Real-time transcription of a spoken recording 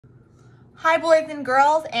Hi boys and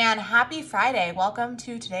girls, and happy Friday. Welcome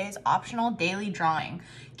to today's optional daily drawing.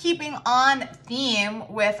 Keeping on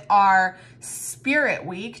theme with our spirit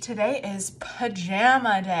week, today is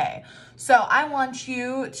pajama day. So I want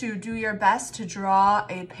you to do your best to draw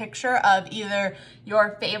a picture of either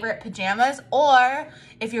your favorite pajamas, or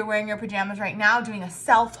if you're wearing your pajamas right now, doing a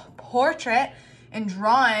self-portrait and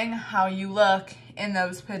drawing how you look in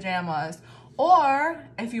those pajamas. Or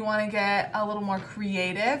if you want to get a little more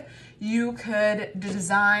creative, you could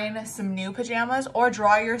design some new pajamas or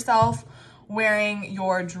draw yourself wearing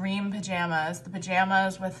your dream pajamas, the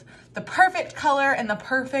pajamas with the perfect color and the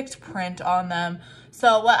perfect print on them.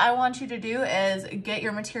 So what I want you to do is get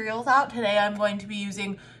your materials out. Today I'm going to be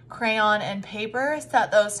using crayon and paper.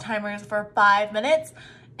 Set those timers for 5 minutes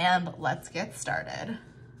and let's get started.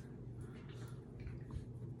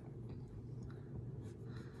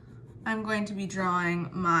 I'm going to be drawing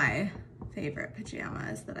my favorite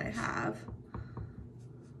pajamas that I have.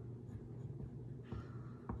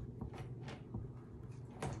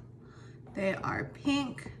 They are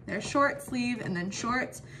pink, they're short sleeve and then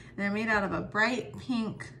shorts, and they're made out of a bright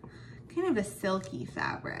pink, kind of a silky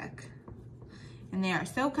fabric. And they are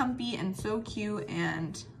so comfy and so cute,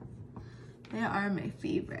 and they are my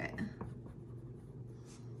favorite.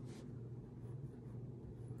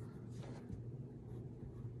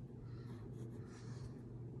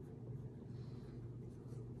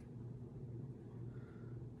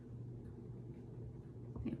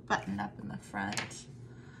 They button up in the front.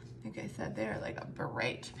 Like I said, they're like a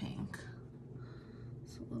bright pink.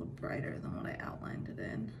 It's a little brighter than what I outlined it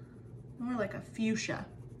in. More like a fuchsia.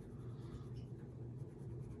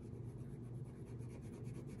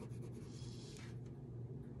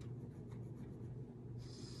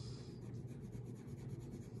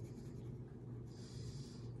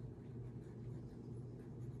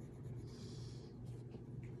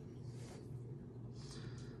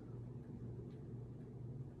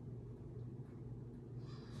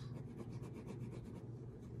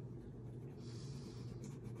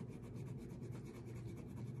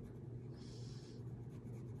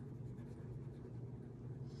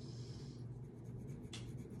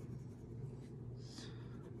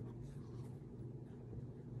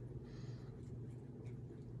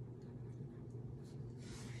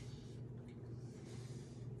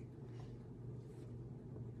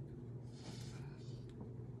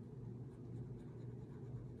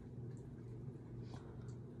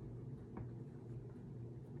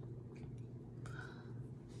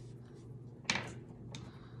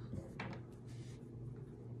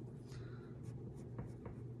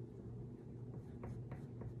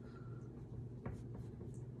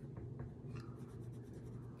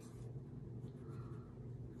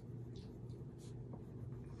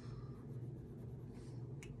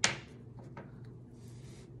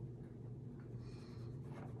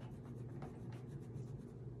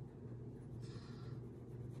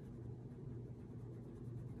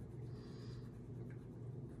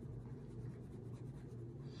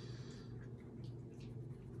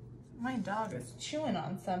 My dog is chewing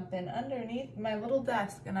on something underneath my little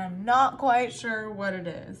desk and I'm not quite sure what it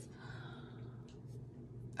is.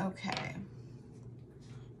 Okay,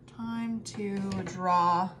 time to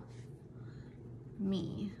draw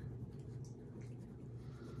me.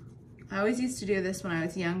 I always used to do this when I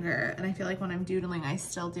was younger, and I feel like when I'm doodling I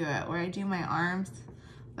still do it, where I do my arms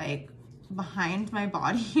like behind my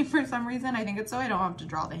body for some reason. I think it's so I don't have to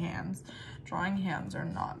draw the hands. Drawing hands are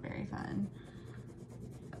not very fun.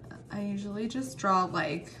 I usually just draw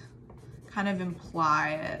like, kind of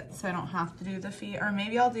imply it so I don't have to do the feet. Or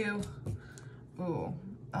maybe I'll do,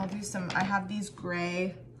 I'll do some, I have these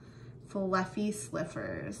gray fluffy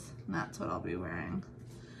slippers, and that's what I'll be wearing.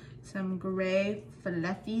 Some gray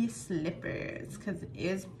fluffy slippers, because it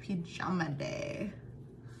is pajama day.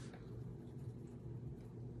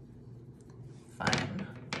 Fun.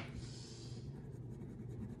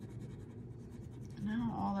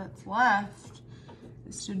 Now all that's left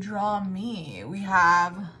is to draw me. We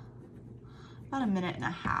have about 1.5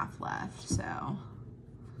 minutes left, so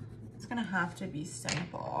it's gonna have to be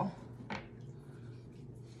simple.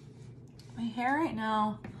 My hair right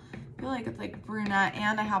now, I feel like it's like brunette,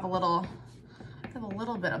 and I have a little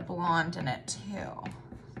bit of blonde in it too.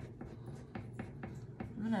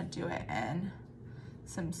 I'm gonna do it in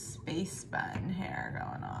some space bun hair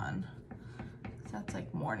going on. So that's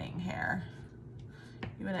like morning hair.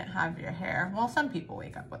 You wouldn't have your hair, well, some people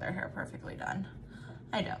wake up with their hair perfectly done.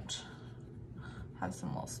 I don't. Have some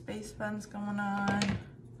little space buns going on.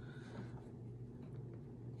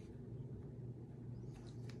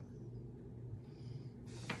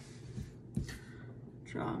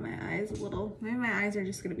 draw my eyes a little. Maybe my eyes are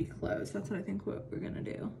just gonna be closed. That's what I think what we're gonna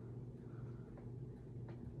do.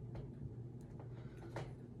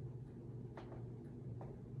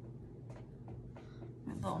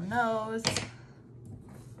 My little nose.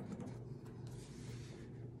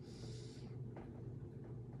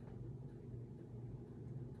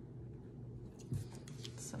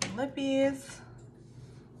 Some lippies.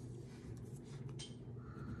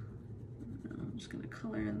 I'm just gonna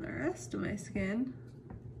color in the rest of my skin.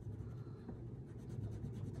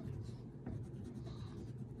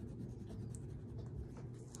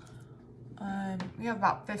 We have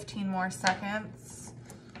about 15 more seconds.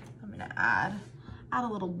 I'm gonna add a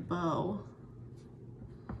little bow.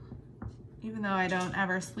 Even though I don't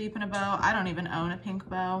ever sleep in a bow, I don't even own a pink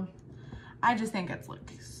bow. I just think it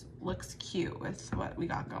looks cute with what we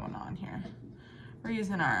got going on here. We're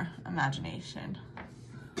using our imagination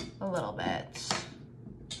a little bit.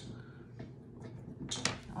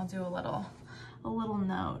 I'll do a little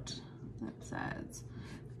note that says,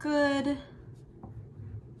 good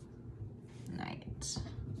night.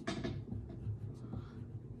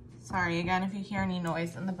 Sorry again if you hear any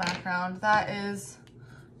noise in the background. That is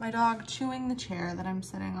my dog chewing the chair that I'm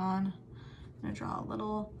sitting on. I'm gonna draw a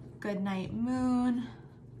little good night moon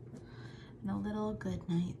and a little good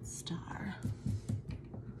night star.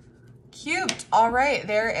 Cute. All right,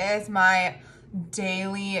 there is my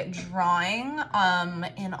daily drawing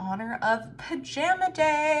in honor of Pajama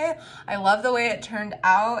Day. I love the way it turned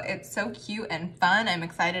out. It's so cute and fun. I'm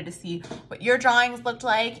excited to see what your drawings looked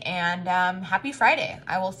like, and happy Friday.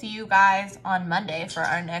 I will see you guys on Monday for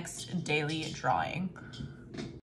our next daily drawing.